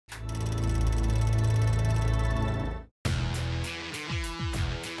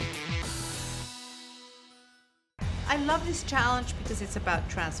I love this challenge because it's about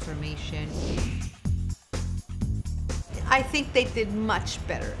transformation. I think they did much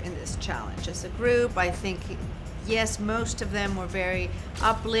better in this challenge as a group. I think, yes, most of them were very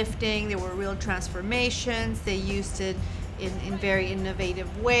uplifting. There were real transformations. They used it in very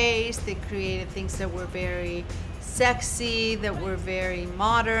innovative ways. They created things that were very sexy, that were very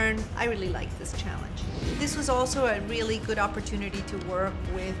modern. I really liked this challenge. This was also a really good opportunity to work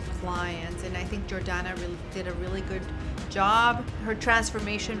with clients, and I think Jordana really did a really good job. Her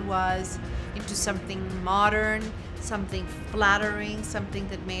transformation was into something modern, something flattering, something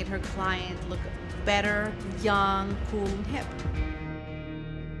that made her client look better, young, cool, and hip.